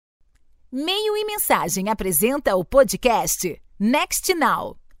Meio e Mensagem apresenta o podcast Next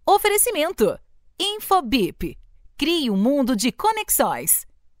Now. Oferecimento Infobip. Crie um mundo de conexões.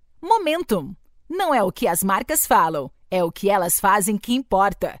 Momentum. Não é o que as marcas falam, é o que elas fazem que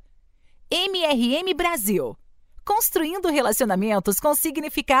importa. MRM Brasil. Construindo relacionamentos com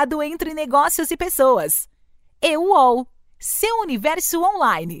significado entre negócios e pessoas. EUOL. Seu universo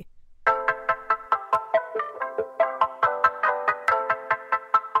online.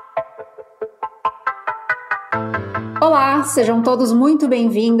 Olá, sejam todos muito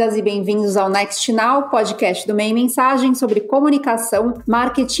bem-vindas e bem-vindos ao Next Now, podcast do Meio e Mensagem sobre comunicação,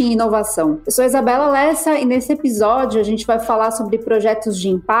 marketing e inovação. Eu sou Isabela Lessa e nesse episódio a gente vai falar sobre projetos de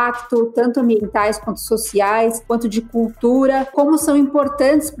impacto, tanto ambientais quanto sociais, quanto de cultura, como são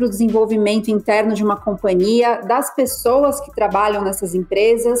importantes para o desenvolvimento interno de uma companhia, das pessoas que trabalham nessas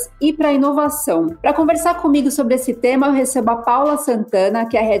empresas e para a inovação. Para conversar comigo sobre esse tema, eu recebo a Paula Santana,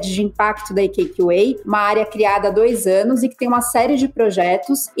 que é a Head de Impacto da EKQA, uma área criada há 2 anos e que tem uma série de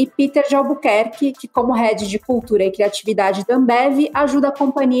projetos, e Peter de Albuquerque, que como Head de Cultura e Criatividade da Ambev, ajuda a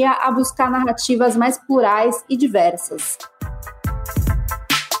companhia a buscar narrativas mais plurais e diversas.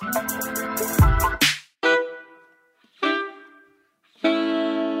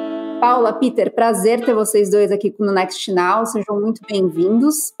 Paula, Peter, prazer ter vocês dois aqui no Next Now, sejam muito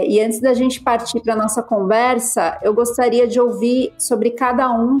bem-vindos. E antes da gente partir para a nossa conversa, eu gostaria de ouvir sobre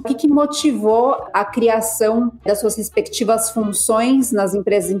cada um o que motivou a criação das suas respectivas funções nas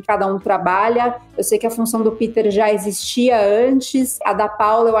empresas em que cada um trabalha. Eu sei que a função do Peter já existia antes, a da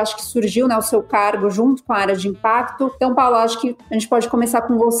Paula eu acho que surgiu, o seu cargo junto com a área de impacto. Então, Paula, acho que a gente pode começar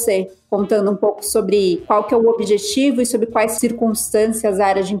com você, contando um pouco sobre qual que é o objetivo e sobre quais circunstâncias a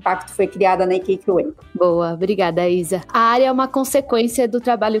área de impacto foi criada na EKQA. Boa, obrigada, Isa. A área é uma consequência do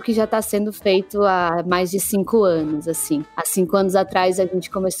trabalho que já está sendo feito há mais de 5 anos, assim. Há 5 anos atrás, a gente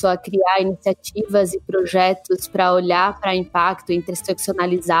começou a criar iniciativas e projetos para olhar para impacto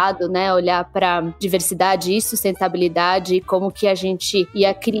interseccionalizado, né? Olhar para diversidade e sustentabilidade e como que a gente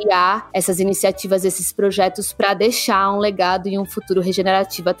ia criar essas iniciativas, esses projetos para deixar um legado e um futuro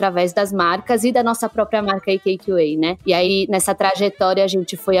regenerativo através das marcas e da nossa própria marca EKQA, né? E aí, nessa trajetória, a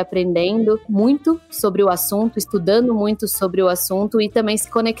gente foi aprendendo muito sobre o assunto, estudando muito sobre o assunto e também se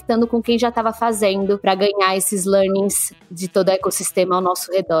conectando com quem já estava fazendo para ganhar esses learnings de todo o ecossistema ao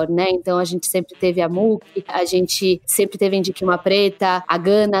nosso redor, né? Então, a gente sempre teve a MUC, a gente sempre teve a Indique Uma Preta, a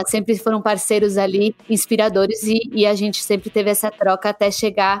Gana, sempre foram parceiros ali inspiradores e a gente sempre teve essa troca até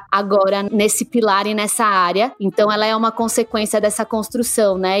chegar agora nesse pilar e nessa área. Então, ela é uma consequência dessa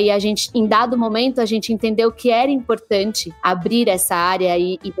construção, né? E a gente, em dado momento, a gente entendeu que era importante abrir essa área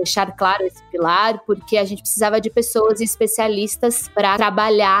e deixar claro esse pilar, porque a gente precisava de pessoas especialistas para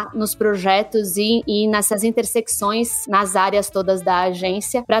trabalhar nos projetos e nessas intersecções nas áreas todas da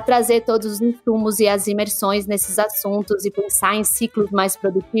agência, para trazer todos os insumos e as imersões nesses assuntos e pensar em ciclos mais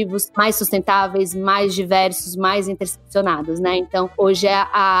produtivos, mais sustentáveis, mais diversos, mais interseccionados, né? Então, hoje a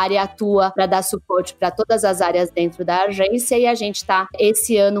área atua para dar suporte para todas as áreas dentro da agência e a gente está,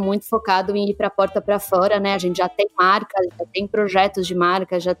 esse ano, muito focado em ir para a porta para fora, né? A gente já tem marcas, já tem projetos de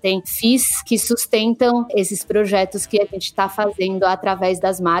marca, já tem FIIs que sustentam esses projetos que a gente está fazendo através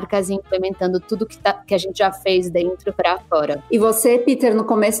das marcas e implementando tudo que a gente já fez dentro para fora. E você, Peter, no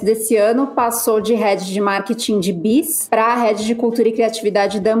começo desse ano, passou de Head de Marketing de BIS para Head de Cultura e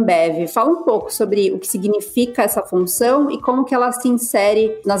Criatividade da Ambev. Fala um pouco sobre o que significa essa função e como que ela se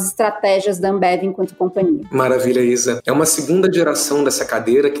insere nas estratégias da Ambev enquanto companhia. Maravilha, Isa. É uma segunda geração dessa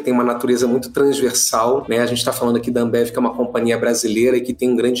cadeira que tem uma natureza muito transversal, né? A gente está falando aqui da Ambev, que é uma companhia brasileira e que tem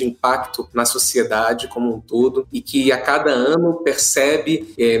um grande impacto na sociedade como um todo e que a cada ano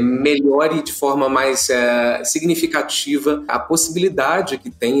percebe melhor e de forma mais significativa a possibilidade que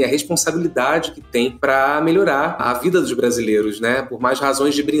tem, a responsabilidade que tem para melhorar a vida dos brasileiros, né? Por mais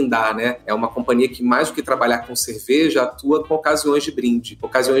razões de brindar, né? É uma companhia que, mais do que trabalhar com cerveja, atua com ocasiões de brinde.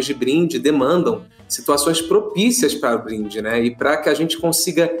 Ocasiões de brinde demandam situações propícias para o brinde, né? E para que a gente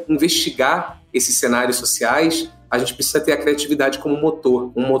consiga investigar esses cenários sociais, a gente precisa ter a criatividade como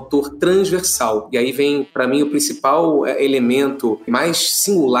motor, um motor transversal. E aí vem, para mim, o principal elemento mais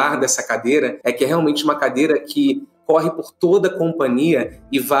singular dessa cadeira é que é realmente uma cadeira que corre por toda a companhia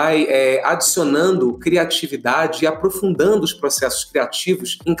e vai adicionando criatividade e aprofundando os processos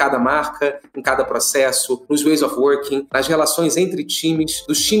criativos em cada marca, em cada processo, nos ways of working, nas relações entre times,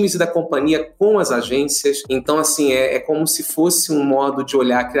 dos times e da companhia com as agências. Então, assim, é como se fosse um modo de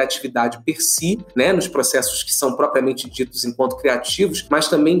olhar a criatividade per si, né, nos processos que são propriamente ditos enquanto criativos, mas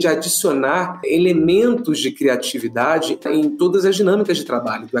também de adicionar elementos de criatividade em todas as dinâmicas de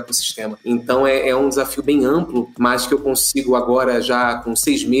trabalho do ecossistema. Então, é um desafio bem amplo, mas acho que eu consigo agora, já com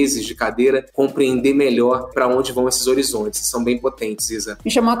 6 meses de cadeira, compreender melhor para onde vão esses horizontes. São bem potentes, Isa. Me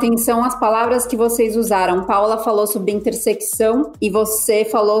chamou a atenção as palavras que vocês usaram. Paula falou sobre intersecção e você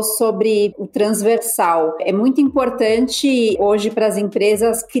falou sobre o transversal. É muito importante hoje para as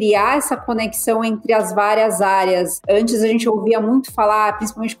empresas criar essa conexão entre as várias áreas. Antes a gente ouvia muito falar,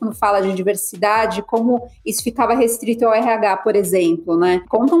 principalmente quando fala de diversidade, como isso ficava restrito ao RH, por exemplo, né?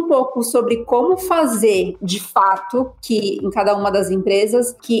 Conta um pouco sobre como fazer, de fato, que em cada uma das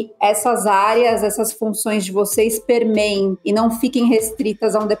empresas, que essas áreas, essas funções de vocês permeiem e não fiquem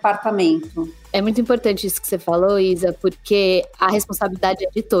restritas a um departamento. É muito importante isso que você falou, Isa, porque a responsabilidade é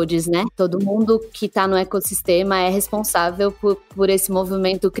de todos, né? Todo mundo que está no ecossistema é responsável por esse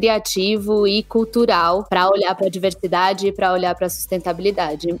movimento criativo e cultural para olhar para a diversidade e para olhar para a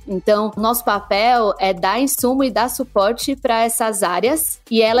sustentabilidade. Então, nosso papel é dar insumo e dar suporte para essas áreas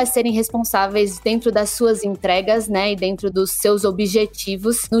e elas serem responsáveis dentro das suas entregas, né? E dentro dos seus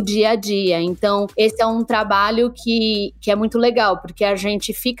objetivos no dia a dia. Então, esse é um trabalho que é muito legal, porque a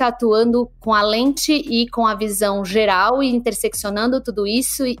gente fica atuando com a lente e com a visão geral e interseccionando tudo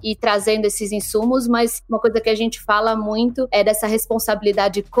isso e trazendo esses insumos, mas uma coisa que a gente fala muito é dessa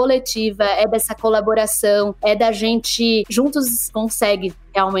responsabilidade coletiva, é dessa colaboração, é da gente juntos consegue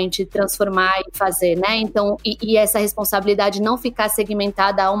realmente transformar e fazer, né? Então, e essa responsabilidade não ficar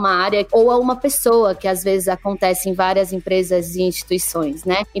segmentada a uma área ou a uma pessoa, que às vezes acontece em várias empresas e instituições,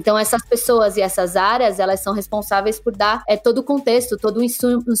 né? Então, essas pessoas e essas áreas, elas são responsáveis por dar todo o contexto, todo o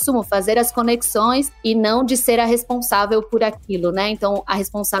insumo, fazer as conexões e não de ser a responsável por aquilo, né? Então, a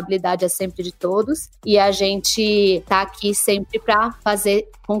responsabilidade é sempre de todos e a gente tá aqui sempre para fazer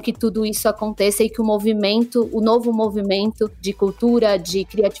com que tudo isso aconteça e que o novo movimento de cultura, de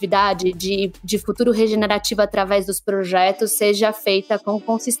criatividade, de futuro regenerativo através dos projetos seja feita com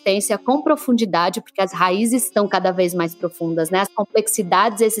consistência, com profundidade, porque as raízes estão cada vez mais profundas, né? As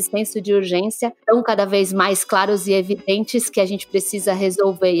complexidades, esse senso de urgência estão cada vez mais claros e evidentes que a gente precisa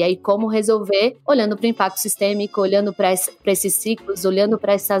resolver. E aí, como resolver? Olhando para o impacto sistêmico, olhando para esses ciclos, olhando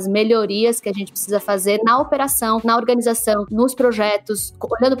para essas melhorias que a gente precisa fazer na operação, na organização, nos projetos,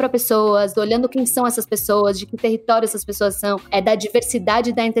 olhando para pessoas, olhando quem são essas pessoas, de que território essas pessoas são, da diversidade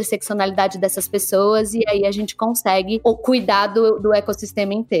e da interseccionalidade dessas pessoas, e aí a gente consegue cuidar do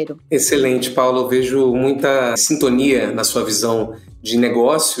ecossistema inteiro. Excelente, Paulo. Eu vejo muita sintonia na sua visão de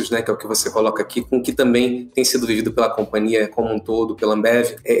negócios, né, que é o que você coloca aqui, com o que também tem sido vivido pela companhia como um todo, pela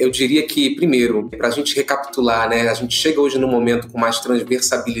Ambev. Eu diria que, primeiro, para a gente recapitular, né, a gente chega hoje num momento com mais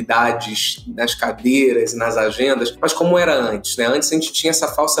transversalidades nas cadeiras e nas agendas, mas como era antes, né? Antes a gente tinha essa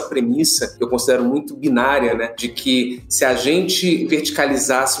falsa premissa, que eu considero muito binária, né, de que se a gente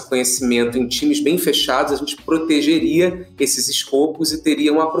verticalizasse o conhecimento em times bem fechados, a gente protegeria esses escopos e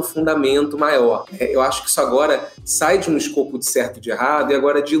teria um aprofundamento maior. Eu acho que isso agora sai de um escopo de certo e de errado e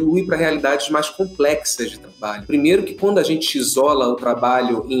agora dilui para realidades mais complexas de trabalho. Primeiro que quando a gente isola o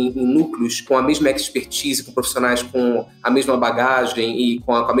trabalho em núcleos com a mesma expertise, com profissionais com a mesma bagagem e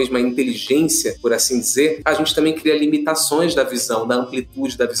com a mesma inteligência, por assim dizer, a gente também cria limitações da visão, da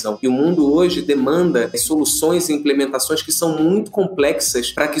amplitude da visão. E o mundo hoje demanda soluções e implementações que são muito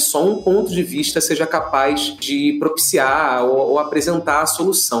complexas para que só um ponto de vista seja capaz de propiciar ou apresentar a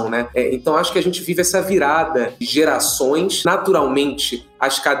solução, né? Então acho que a gente vive essa virada de gerações. Naturalmente,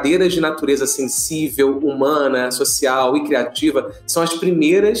 as cadeiras de natureza sensível, humana, social e criativa são as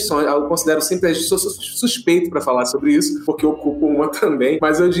primeiras, eu considero sempre, sou suspeito para falar sobre isso, porque eu ocupo uma também,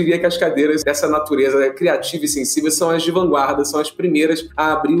 mas eu diria que as cadeiras dessa natureza criativa e sensível são as de vanguarda, são as primeiras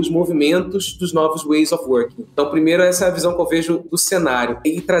a abrir os movimentos dos novos ways of working. Então, primeiro, essa é a visão que eu vejo do cenário.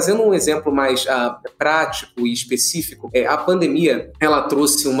 E trazendo um exemplo mais prático e específico, a pandemia, ela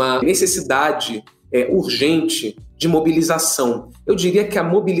trouxe uma necessidade urgente de mobilização. Eu diria que a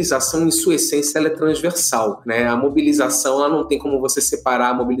mobilização, em sua essência, ela é transversal, né? A mobilização, ela não tem como você separar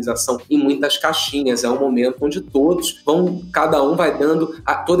a mobilização em muitas caixinhas. É um momento onde todos cada um vai dando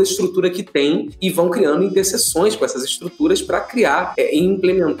toda a estrutura que tem e vão criando interseções com essas estruturas para criar e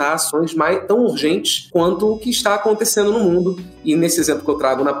implementar ações tão urgentes quanto o que está acontecendo no mundo. E nesse exemplo que eu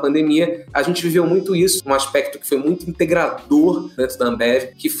trago na pandemia, a gente viveu muito isso, um aspecto que foi muito integrador dentro da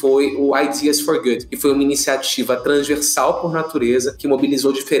Ambev, que foi o Ideas for Good, que foi uma iniciativa transversal por natureza, que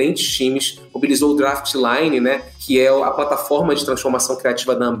mobilizou diferentes times, mobilizou o Draftline, né, que é a plataforma de transformação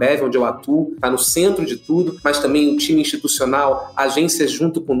criativa da Ambev, onde eu atuo, está no centro de tudo, mas também o time institucional, agências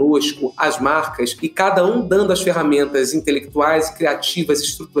junto conosco, as marcas, e cada um dando as ferramentas intelectuais, criativas,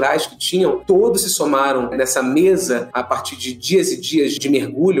 estruturais que tinham, todos se somaram nessa mesa a partir de dias e dias de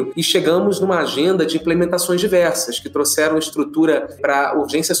mergulho e chegamos numa agenda de implementações diversas, que trouxeram estrutura para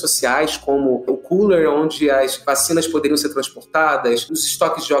urgências sociais, como o cooler onde as vacinas poderiam ser transportadas, os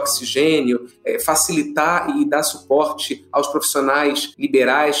estoques de oxigênio, facilitar e dar suporte aos profissionais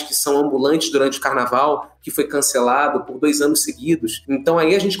liberais que são ambulantes durante o carnaval, que foi cancelado por 2 anos seguidos. Então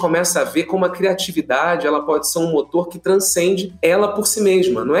aí a gente começa a ver como a criatividade ela pode ser um motor que transcende ela por si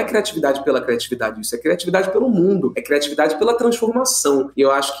mesma. Não é criatividade pela criatividade, isso é criatividade pelo mundo, é criatividade pela transformação. E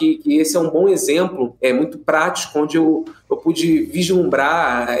eu acho que esse é um bom exemplo, muito prático, onde eu pude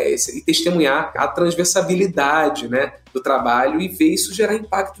vislumbrar e testemunhar a transversabilidade, né, do trabalho e ver isso gerar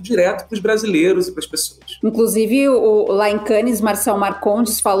impacto direto para os brasileiros e para as pessoas. Inclusive, lá em Cannes, Marcel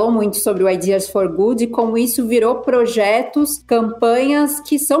Marcondes falou muito sobre o Ideas for Good e como isso virou projetos, campanhas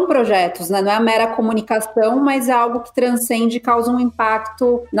que são projetos, né? Não é a mera comunicação, mas é algo que transcende e causa um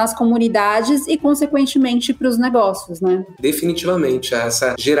impacto nas comunidades e, consequentemente, para os negócios, né? Definitivamente.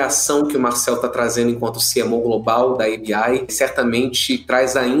 Essa geração que o Marcel está trazendo enquanto CMO global da ABI certamente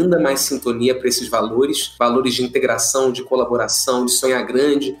traz ainda mais sintonia para esses valores de integração, de colaboração, de sonhar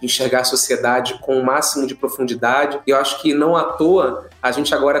grande, de enxergar a sociedade com o máximo de profundidade. E eu acho que não à toa a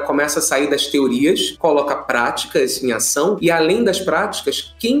gente agora começa a sair das teorias, coloca práticas em ação e, além das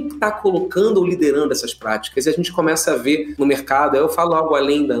práticas, quem está colocando ou liderando essas práticas? E a gente começa a ver no mercado, eu falo algo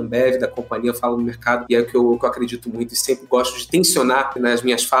além da Ambev, da companhia, eu falo no mercado, e é o que eu acredito muito e sempre gosto de tensionar nas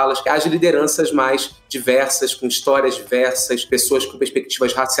minhas falas, as lideranças mais diversas, com histórias diversas, pessoas com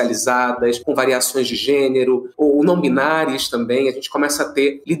perspectivas racializadas, com variações de gênero, ou não binárias também. A gente começa a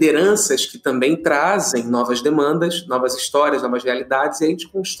ter lideranças que também trazem novas demandas, novas histórias, novas realidades, e a gente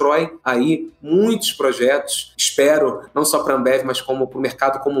constrói aí muitos projetos, espero, não só para a Ambev, mas como para o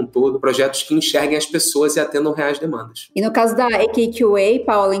mercado como um todo, projetos que enxerguem as pessoas e atendam reais demandas. E no caso da AKQA,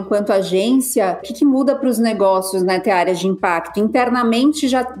 Paula, enquanto agência, o que muda para os negócios, né, ter áreas de impacto? Internamente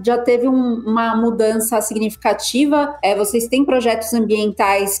já teve uma mudança significativa. Vocês têm projetos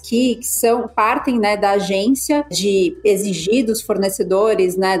ambientais que partem, né, da agência, de exigir dos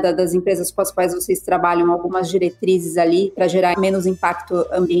fornecedores, né, das empresas com as quais vocês trabalham algumas diretrizes ali para gerar menos impacto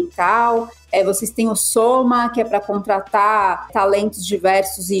ambiental. Vocês têm o Soma, que é para contratar talentos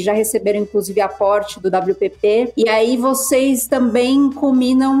diversos e já receberam, inclusive, aporte do WPP. E aí vocês também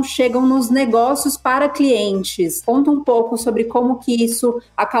chegam nos negócios para clientes. Conta um pouco sobre como que isso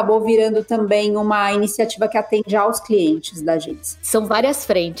acabou virando também uma iniciativa que atende aos clientes da agência. São várias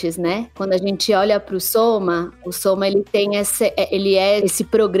frentes, né? Quando a gente olha para o Soma ele tem esse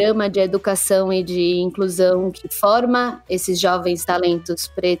programa de educação e de inclusão que forma esses jovens talentos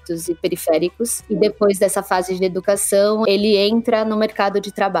pretos e periféricos. E depois dessa fase de educação, ele entra no mercado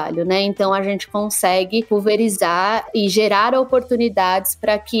de trabalho, né? Então a gente consegue pulverizar e gerar oportunidades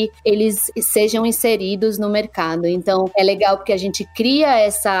para que eles sejam inseridos no mercado. Então é legal porque a gente cria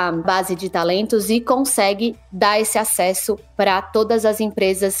essa base de talentos e consegue dar esse acesso para todas as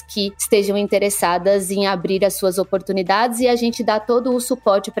empresas que estejam interessadas em abrir as suas oportunidades, e a gente dá todo o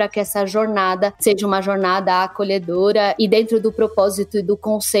suporte para que essa jornada seja uma jornada acolhedora e dentro do propósito e do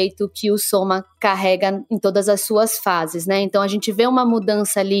conceito que o Soma carrega em todas as suas fases, né? Então a gente vê uma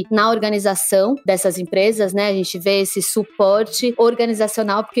mudança ali na organização dessas empresas, né? A gente vê esse suporte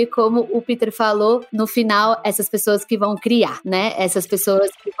organizacional, porque como o Peter falou, no final, essas pessoas que vão criar, né? Essas pessoas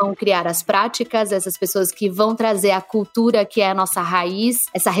que vão criar as práticas, essas pessoas que vão trazer a cultura, que é a nossa raiz,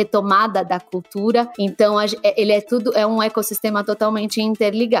 essa retomada da cultura. Então ele é um ecossistema totalmente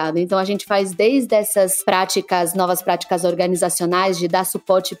interligado. Então a gente faz desde essas práticas, novas práticas organizacionais, de dar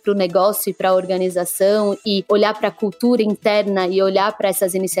suporte para o negócio e para a organização e olhar para a cultura interna e olhar para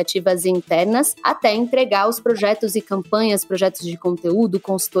essas iniciativas internas, até entregar os projetos e campanhas, projetos de conteúdo,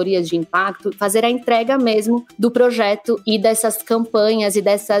 consultorias de impacto, fazer a entrega mesmo do projeto e dessas campanhas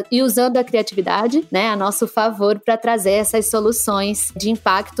e usando a criatividade, né, a nosso favor para trazer essas soluções de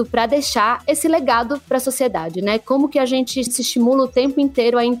impacto para deixar esse legado para a sociedade, né? Como que a gente se estimula o tempo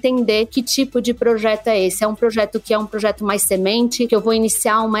inteiro a entender que tipo de projeto é esse? É um projeto que é um projeto mais semente, que eu vou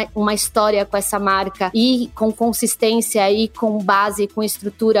iniciar uma história com essa marca e com consistência e com base, com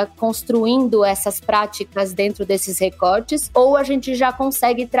estrutura, construindo essas práticas dentro desses recortes, ou a gente já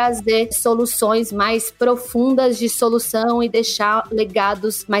consegue trazer soluções mais profundas de solução e deixar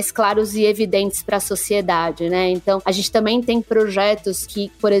legados mais claros e evidentes para a sociedade, né? Então, a gente também tem projetos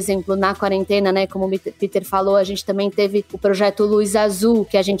que, por exemplo, na quarentena, né, como o Peter falou, a gente também teve o projeto Luz Azul,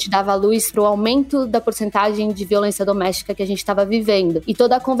 que a gente dava luz para o aumento da porcentagem de violência doméstica que a gente estava vivendo. E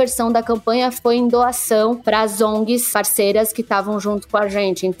toda a conversão da campanha foi em doação para as ONGs parceiras que estavam junto com a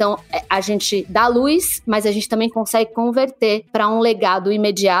gente. Então, a gente dá luz, mas a gente também consegue converter para um legado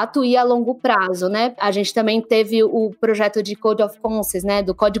imediato e a longo prazo, né? A gente também teve o projeto de Code of Conscience, né,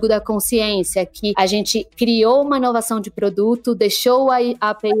 do Código da Consciência, experiência que a gente criou uma inovação de produto, deixou a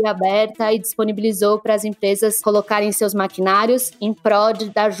API aberta e disponibilizou para as empresas colocarem seus maquinários em prol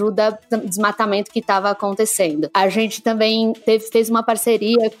da ajuda do desmatamento que estava acontecendo. A gente também fez uma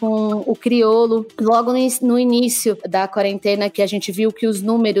parceria com o Criolo, logo no início da quarentena, que a gente viu que os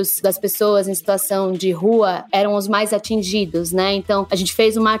números das pessoas em situação de rua eram os mais atingidos, né? Então, a gente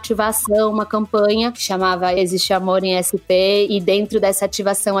fez uma ativação, uma campanha que chamava Existe Amor em SP, e dentro dessa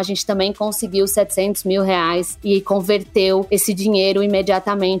ativação a gente também conseguiu R$700 mil e converteu esse dinheiro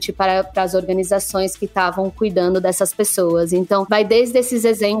imediatamente para as organizações que estavam cuidando dessas pessoas. Então, vai desde esses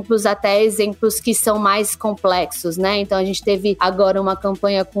exemplos até exemplos que são mais complexos, né? Então, a gente teve agora uma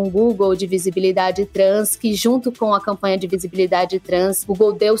campanha com o Google de visibilidade trans, que junto com a campanha de visibilidade trans, o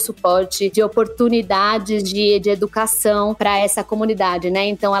Google deu suporte de oportunidades de educação para essa comunidade, né?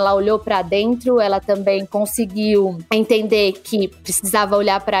 Então, ela olhou para dentro, ela também conseguiu entender que precisava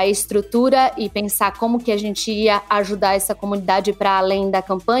olhar para a estrutura e pensar como que a gente ia ajudar essa comunidade para além da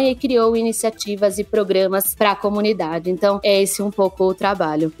campanha, e criou iniciativas e programas para a comunidade. Então, é esse um pouco o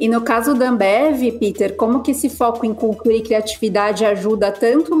trabalho. E no caso da Ambev, Peter, como que esse foco em cultura e criatividade ajuda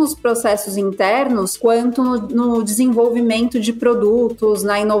tanto nos processos internos quanto no desenvolvimento de produtos,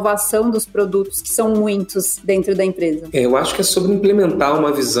 na inovação dos produtos, que são muitos dentro da empresa? Eu acho que é sobre implementar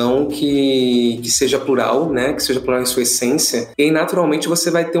uma visão que seja plural, né? Que seja plural em sua essência, e aí naturalmente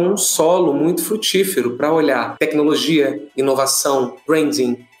você vai ter um solo muito frutífero para olhar tecnologia, inovação,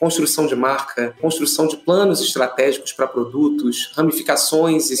 branding, construção de marca, construção de planos estratégicos para produtos,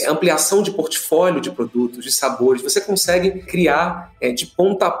 ramificações, ampliação de portfólio de produtos, de sabores. Você consegue criar de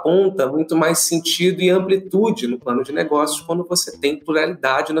ponta a ponta muito mais sentido e amplitude no plano de negócios quando você tem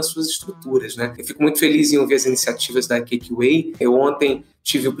pluralidade nas suas estruturas, né? Eu fico muito feliz em ouvir as iniciativas da Cakeway. Eu ontem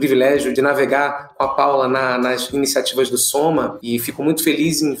tive o privilégio de navegar com a Paula nas iniciativas do Soma, e fico muito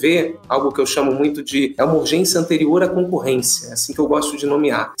feliz em ver algo que eu chamo muito de uma urgência anterior à concorrência, é assim que eu gosto de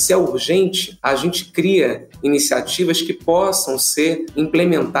nomear. Se é urgente, a gente cria iniciativas que possam ser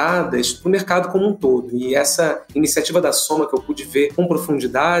implementadas para o mercado como um todo. E essa iniciativa da Soma que eu pude ver com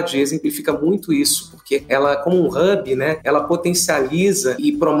profundidade exemplifica muito isso, porque ela, como um hub, né, ela potencializa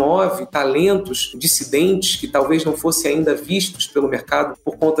e promove talentos dissidentes que talvez não fossem ainda vistos pelo mercado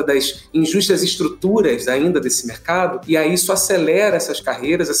por conta das injustas estruturas ainda desse mercado, e aí isso acelera essas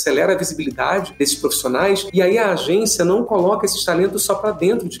carreiras, acelera a visibilidade desses profissionais, e aí a agência não coloca esses talentos só para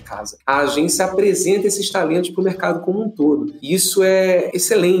dentro de casa. A agência apresenta esses talentos para o mercado como um todo. E isso é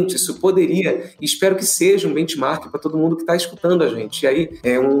excelente, isso poderia, e espero que seja um benchmark para todo mundo que está escutando a gente. E aí,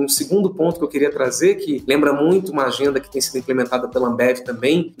 um segundo ponto que eu queria trazer, que lembra muito uma agenda que tem sido implementada pela Ambev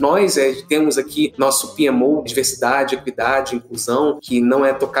também. Nós temos aqui nosso PMO, diversidade, equidade, inclusão, que não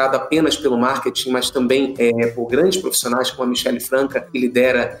é tocado apenas pelo marketing, mas também por grandes profissionais como a Michele Franca, que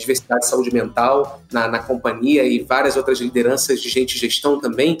lidera diversidade e saúde mental na companhia, e várias outras lideranças de gente e gestão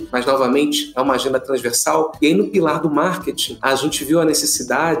também, mas novamente é uma agenda transversal. E aí no pilar do marketing, a gente viu a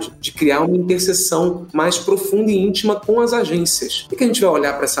necessidade de criar uma interseção mais profunda e íntima com as agências. Por que a gente vai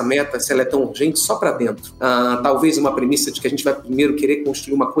olhar para essa meta, se ela é tão urgente, só para dentro? Talvez uma premissa de que a gente vai primeiro querer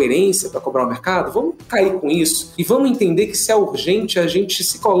construir uma coerência para cobrar o mercado? Vamos cair com isso e vamos entender que se é urgente, a gente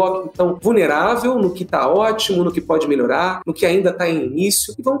se coloca, então, vulnerável no que está ótimo, no que pode melhorar, no que ainda está em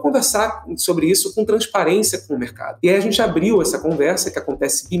início, e vamos conversar sobre isso com transparência com o mercado. E aí a gente abriu essa conversa, que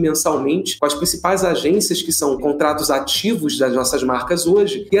acontece bimensalmente, com as principais agências que são contratos ativos das nossas marcas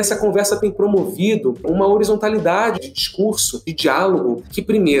hoje, e essa conversa tem promovido uma horizontalidade de discurso, de diálogo, que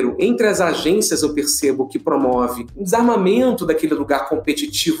primeiro, entre as agências eu percebo que promove um desarmamento daquele lugar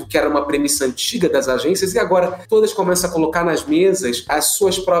competitivo que era uma premissa antiga das agências, e agora todas começam a colocar nas mesas as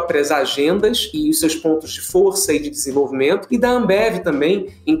suas próprias agendas e os seus pontos de força e de desenvolvimento, e da Ambev também,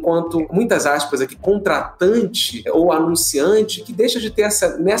 enquanto, muitas aspas aqui, contratante ou anunciante, que deixa de ter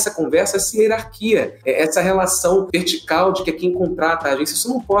nessa conversa essa hierarquia, essa relação vertical de que é quem contrata a agência. Isso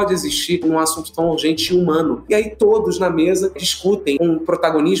não pode existir num assunto tão urgente e humano. E aí todos na mesa discutem com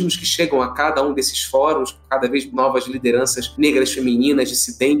protagonismos que chegam a cada um desses fóruns, cada vez novas lideranças negras, femininas,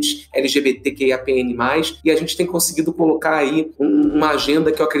 dissidentes, LGBTQIAPN+, e a gente tem conseguido colocar aí uma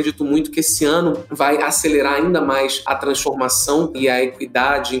agenda que eu acredito muito que esse ano vai acelerar ainda mais a transformação e a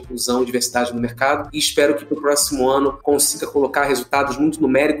equidade, inclusão e diversidade no mercado, e espero que para o próximo ano consiga colocar resultados muito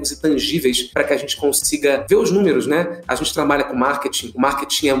numéricos e tangíveis para que a gente consiga ver os números, né? A gente trabalha com marketing, o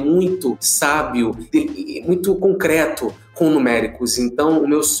marketing é muito sábio, muito concreto. com numéricos. Então, o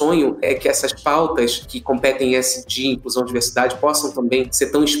meu sonho é que essas pautas que competem em ESG, inclusão e diversidade, possam também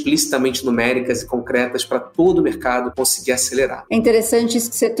ser tão explicitamente numéricas e concretas para todo o mercado conseguir acelerar. É interessante isso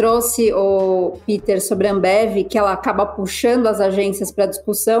que você trouxe, Peter, sobre a Ambev, que ela acaba puxando as agências para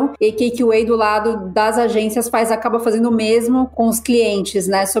discussão, e que o Way do lado das agências acaba fazendo o mesmo com os clientes,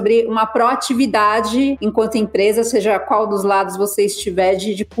 né? Sobre uma proatividade enquanto empresa, seja qual dos lados você estiver,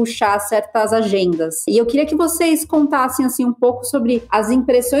 de puxar certas agendas. E eu queria que vocês contassem assim, um pouco sobre as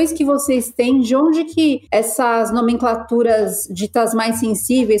impressões que vocês têm, de onde que essas nomenclaturas ditas mais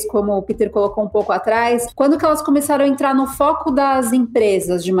sensíveis, como o Peter colocou um pouco atrás, quando que elas começaram a entrar no foco das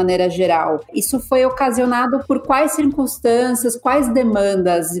empresas de maneira geral? Isso foi ocasionado por quais circunstâncias, quais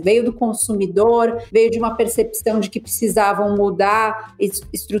demandas? Veio do consumidor? Veio de uma percepção de que precisavam mudar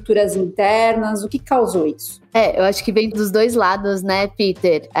estruturas internas? O que causou isso? Eu acho que vem dos dois lados, né,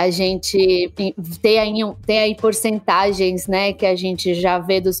 Peter? A gente tem aí porcentagens, né, que a gente já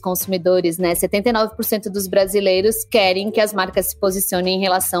vê dos consumidores, né? 79% dos brasileiros querem que as marcas se posicionem em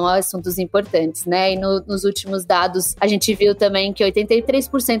relação a assuntos importantes, né? E nos últimos dados, a gente viu também que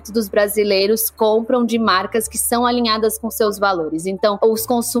 83% dos brasileiros compram de marcas que são alinhadas com seus valores. Então, os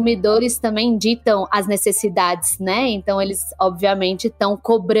consumidores também ditam as necessidades, né? Então, eles, obviamente, estão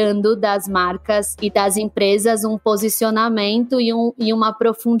cobrando das marcas e das empresas um posicionamento e uma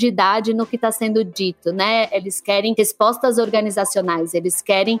profundidade no que está sendo dito, né? Eles querem respostas organizacionais, eles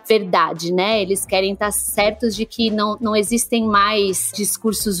querem verdade, né? Eles querem estar certos de que não existem mais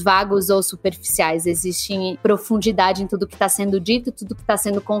discursos vagos ou superficiais, existe profundidade em tudo que está sendo dito, tudo que está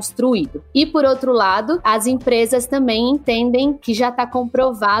sendo construído. E, por outro lado, as empresas também entendem que já está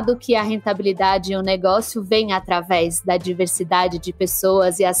comprovado que a rentabilidade e o negócio vem através da diversidade de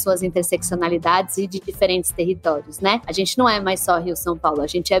pessoas e as suas interseccionalidades e de diferentes territórios, né? A gente não é mais só Rio, São Paulo, a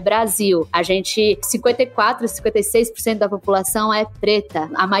gente é Brasil. A gente, 56% da população é preta,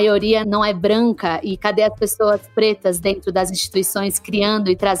 a maioria não é branca, e cadê as pessoas pretas dentro das instituições criando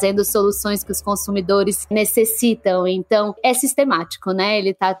e trazendo soluções que os consumidores necessitam? Então, é sistemático, né?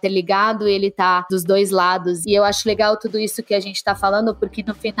 Ele tá interligado, ele tá dos dois lados, e eu acho legal tudo isso que a gente tá falando, porque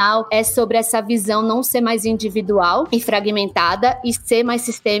no final é sobre essa visão não ser mais individual e fragmentada e ser mais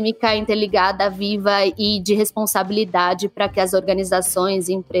sistêmica, interligada, viva e de responsabilidade para que as organizações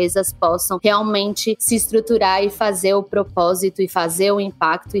e empresas possam realmente se estruturar e fazer o propósito e fazer o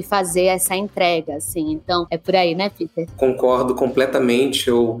impacto e fazer essa entrega, assim. Então, é por aí, né, Peter? Concordo completamente.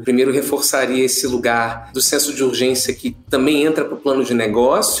 Eu primeiro reforçaria esse lugar do senso de urgência que também entra para o plano de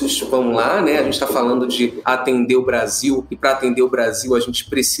negócios. Vamos lá, né? A gente está falando de atender o Brasil, e para atender o Brasil a gente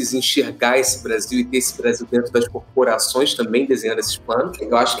precisa enxergar esse Brasil e ter esse Brasil dentro das corporações também desenhando esses planos.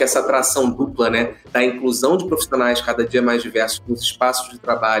 Eu acho que essa atração dupla, né, da inclusão de profissionais cada dia mais diversos nos espaços de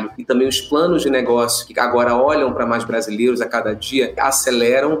trabalho e também os planos de negócio que agora olham para mais brasileiros a cada dia,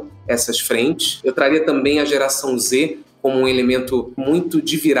 aceleram essas frentes. Eu traria também a geração Z como um elemento muito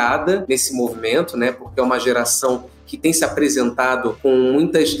de virada nesse movimento, né? Porque é uma geração que tem se apresentado com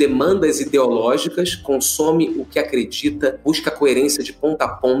muitas demandas ideológicas, consome o que acredita, busca coerência de ponta a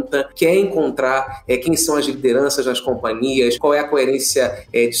ponta, quer encontrar quem são as lideranças nas companhias, qual é a coerência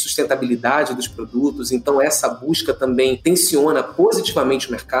de sustentabilidade dos produtos. Então, essa busca também tensiona positivamente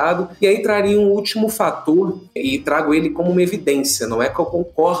o mercado. E aí traria um último fator, e trago ele como uma evidência. Não é que eu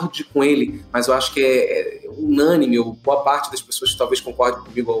concorde com ele, mas eu acho que é unânime, ou boa parte das pessoas que talvez concordem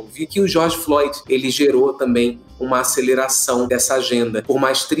comigo ao ouvir, que o George Floyd, ele gerou também uma aceleração dessa agenda. Por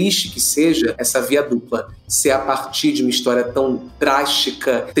mais triste que seja essa via dupla, ser a partir de uma história tão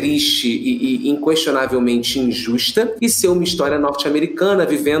drástica, triste e inquestionavelmente injusta, e ser uma história norte-americana,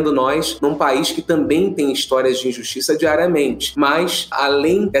 vivendo nós num país que também tem histórias de injustiça diariamente. Mas,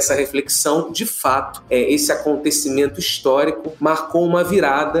 além dessa reflexão, de fato, esse acontecimento histórico marcou uma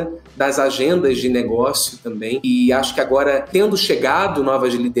virada das agendas de negócio também, e acho que agora, tendo chegado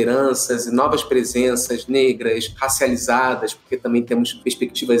novas lideranças e novas presenças negras, racializadas, porque também temos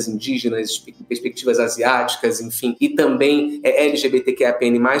perspectivas indígenas, perspectivas asiáticas, enfim, e também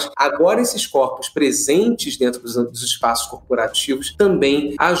LGBTQIAPN+, agora esses corpos presentes dentro dos espaços corporativos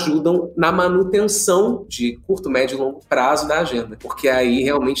também ajudam na manutenção de curto, médio e longo prazo da agenda, porque aí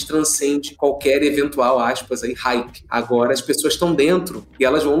realmente transcende qualquer eventual, aspas, aí, hype. Agora as pessoas estão dentro e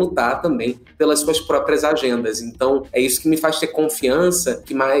elas vão lutar também pelas suas próprias agendas. Então, é isso que me faz ter confiança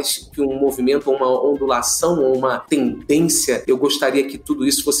que mais que um movimento, ou uma ondulação, ou uma tendência, eu gostaria que tudo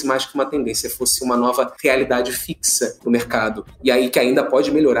isso fosse mais que uma tendência, fosse uma nova realidade fixa no mercado. E aí que ainda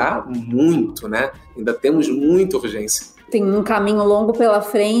pode melhorar muito, né? Ainda temos muita urgência. tem um caminho longo pela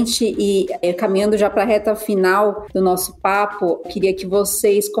frente e caminhando já para a reta final do nosso papo, queria que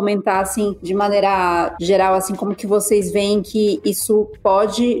vocês comentassem de maneira geral, assim, como que vocês veem que isso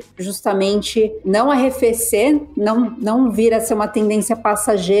pode justamente não arrefecer, não vir a ser uma tendência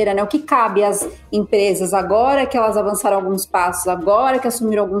passageira, né? O que cabe às empresas agora que elas avançaram alguns passos, agora que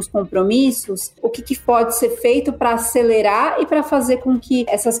assumiram alguns compromissos, o que pode ser feito para acelerar e para fazer com que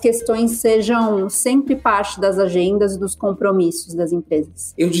essas questões sejam sempre parte das agendas e dos compromissos das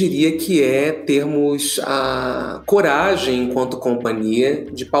empresas? Eu diria que é termos a coragem, enquanto companhia,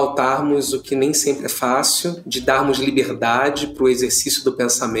 de pautarmos o que nem sempre é fácil, de darmos liberdade para o exercício do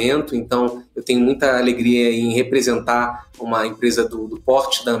pensamento. Então, eu tenho muita alegria em representar uma empresa do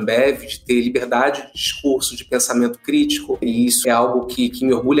porte da Ambev, de ter liberdade de discurso, de pensamento crítico, e isso é algo que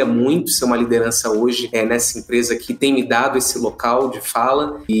me orgulha muito ser uma liderança hoje nessa empresa que tem me dado esse local de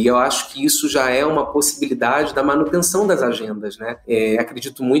fala, e eu acho que isso já é uma possibilidade da manutenção das agendas, né?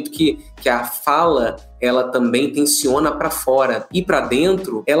 Acredito muito que a fala ela também tensiona para fora e para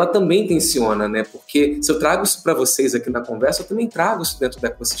dentro ela também tensiona, né? Porque se eu trago isso para vocês aqui na conversa, eu também trago isso dentro do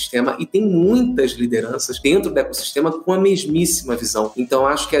ecossistema e tem muitas lideranças dentro do ecossistema com a mesmíssima visão. Então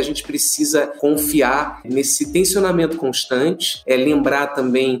acho que a gente precisa confiar nesse tensionamento constante, lembrar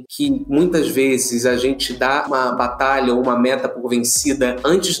também que muitas vezes a gente dá uma batalha ou uma meta por vencida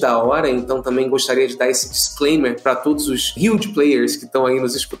antes da hora, então também gostaria de dar esse disclaimer para todos os huge players que estão aí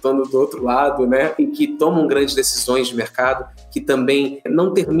nos escutando do outro lado, né? E que tomam grandes decisões de mercado, que também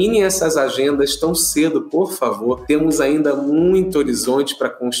não terminem essas agendas tão cedo, por favor. Temos ainda muito horizonte para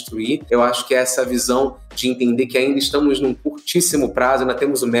construir. Eu acho que é essa visão de entender que ainda estamos num curtíssimo prazo, ainda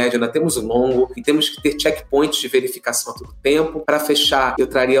temos o médio, ainda temos o longo, e temos que ter checkpoints de verificação a todo tempo. Para fechar, eu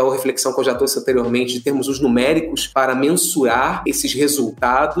traria a reflexão que eu já trouxe anteriormente, de termos os numéricos para mensurar esses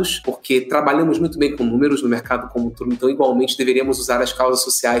resultados, porque trabalhamos muito bem com números no mercado como um todo, então igualmente deveríamos usar as causas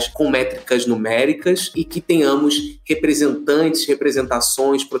sociais com métricas numéricas e que tenhamos representantes,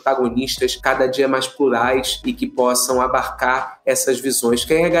 representações, protagonistas cada dia mais plurais e que possam abarcar essas visões,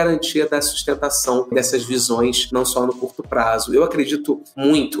 que é a garantia da sustentação dessas visões, não só no curto prazo. Eu acredito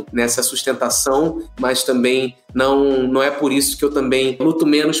muito nessa sustentação, mas também não é por isso que eu também luto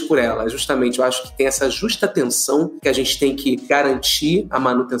menos por ela. Justamente, eu acho que tem essa justa tensão que a gente tem que garantir a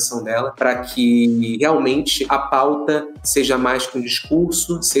manutenção dela para que realmente a pauta seja mais que um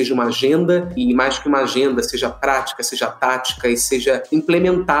discurso, seja uma agenda, e mais que uma agenda, seja prática, seja tática e seja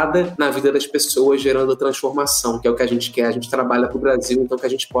implementada na vida das pessoas, gerando transformação, que é o que a gente quer. A gente trabalha para o Brasil, então que a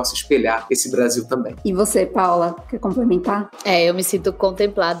gente possa espelhar esse Brasil também. E você, Paula, quer complementar? Eu me sinto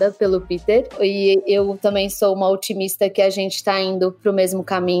contemplada pelo Peter e eu também sou uma otimista que a gente está indo para o mesmo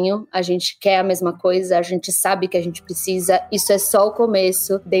caminho, a gente quer a mesma coisa, a gente sabe que a gente precisa, isso é só o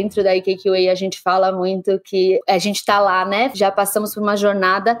começo. Dentro da IKQA a gente fala muito que a gente está lá, né? Já passamos por uma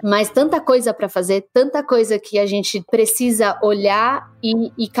jornada, mas tanta coisa para fazer, tanta coisa que a gente precisa olhar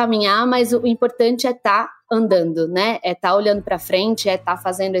e caminhar, mas o importante é estar andando, né? É estar olhando para frente, é estar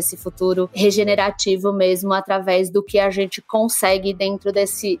fazendo esse futuro regenerativo mesmo através do que a gente consegue dentro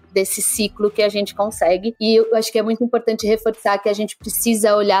desse ciclo que a gente consegue. E eu acho que é muito importante reforçar que a gente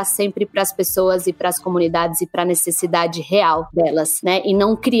precisa olhar sempre para as pessoas e para as comunidades e para a necessidade real delas, né? E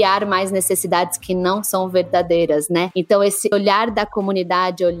não criar mais necessidades que não são verdadeiras, né? Então esse olhar da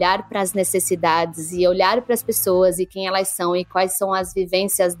comunidade, olhar para as necessidades e olhar para as pessoas e quem elas são e quais são as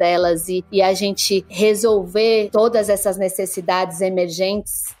vivências delas e a gente resolver todas essas necessidades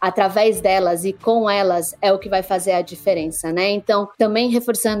emergentes através delas e com elas é o que vai fazer a diferença, né? Então, também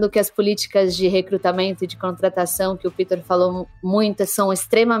reforçando que as políticas de recrutamento e de contratação, que o Peter falou muito, são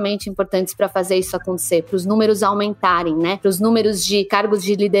extremamente importantes para fazer isso acontecer, para os números aumentarem, né? Para os números de cargos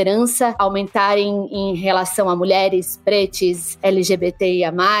de liderança aumentarem em relação a mulheres, pretes,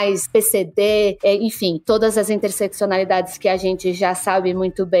 LGBTIA+, PCD, enfim, todas as interseccionalidades que a gente já sabe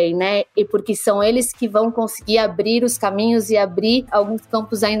muito bem, né? E porque são eles que vão conseguir abrir os caminhos e abrir alguns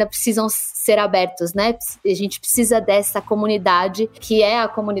campos ainda precisam ser abertos, né? A gente precisa dessa comunidade, que é a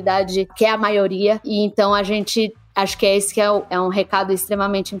comunidade, que é a maioria, e então a gente... Acho que esse que é um recado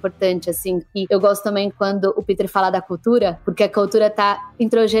extremamente importante, assim, e eu gosto também quando o Peter fala da cultura, porque a cultura tá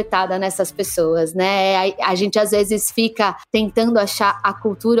introjetada nessas pessoas, né? A gente às vezes fica tentando achar a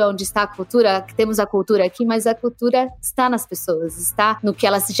cultura, onde está a cultura, temos a cultura aqui, mas a cultura está nas pessoas, está no que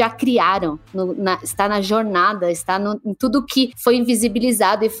elas já criaram, está na jornada, está em tudo que foi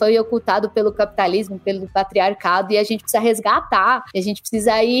invisibilizado e foi ocultado pelo capitalismo, pelo patriarcado, e a gente precisa resgatar, a gente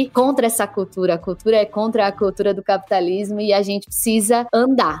precisa ir contra essa cultura. A cultura é contra a cultura do capitalismo e a gente precisa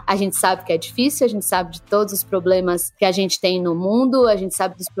andar. A gente sabe que é difícil, a gente sabe de todos os problemas que a gente tem no mundo, a gente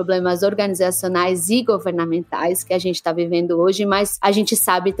sabe dos problemas organizacionais e governamentais que a gente está vivendo hoje, mas a gente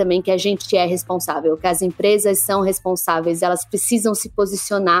sabe também que a gente é responsável, que as empresas são responsáveis, elas precisam se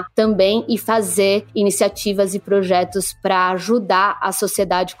posicionar também e fazer iniciativas e projetos para ajudar a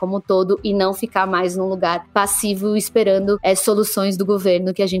sociedade como um todo e não ficar mais num lugar passivo esperando soluções do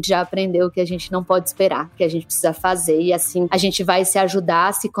governo que a gente já aprendeu que a gente não pode esperar, que a gente precisa fazer, e assim a gente vai se ajudar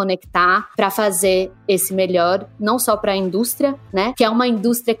a se conectar para fazer esse melhor, não só para a indústria, né, que é uma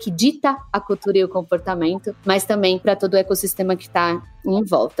indústria que dita a cultura e o comportamento, mas também para todo o ecossistema que está em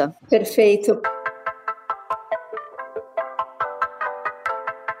volta. Perfeito.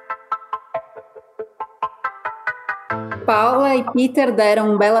 Paula e Peter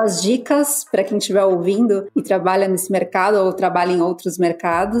deram belas dicas para quem estiver ouvindo e trabalha nesse mercado ou trabalha em outros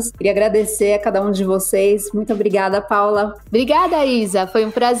mercados. Queria agradecer a cada um de vocês. Muito obrigada, Paula. Obrigada, Isa. Foi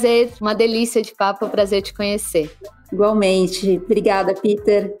um prazer, uma delícia de papo, um prazer te conhecer. Igualmente. Obrigada,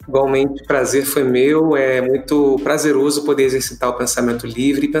 Peter. Igualmente, o prazer foi meu. É muito prazeroso poder exercitar o pensamento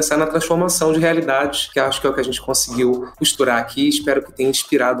livre e pensar na transformação de realidades, que acho que é o que a gente conseguiu costurar aqui. Espero que tenha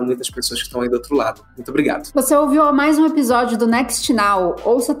inspirado muitas pessoas que estão aí do outro lado. Muito obrigado. Você ouviu mais um episódio do Next Now.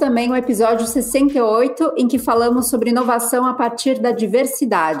 Ouça também o episódio 68, em que falamos sobre inovação a partir da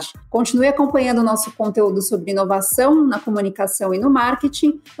diversidade. Continue acompanhando o nosso conteúdo sobre inovação na comunicação e no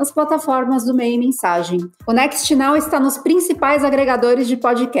marketing nas plataformas do Meio e Mensagem. O Next Now está nos principais agregadores de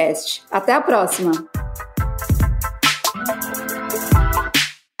podcast. Até a próxima!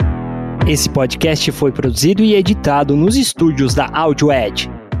 Esse podcast foi produzido e editado nos estúdios da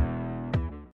AudioEd.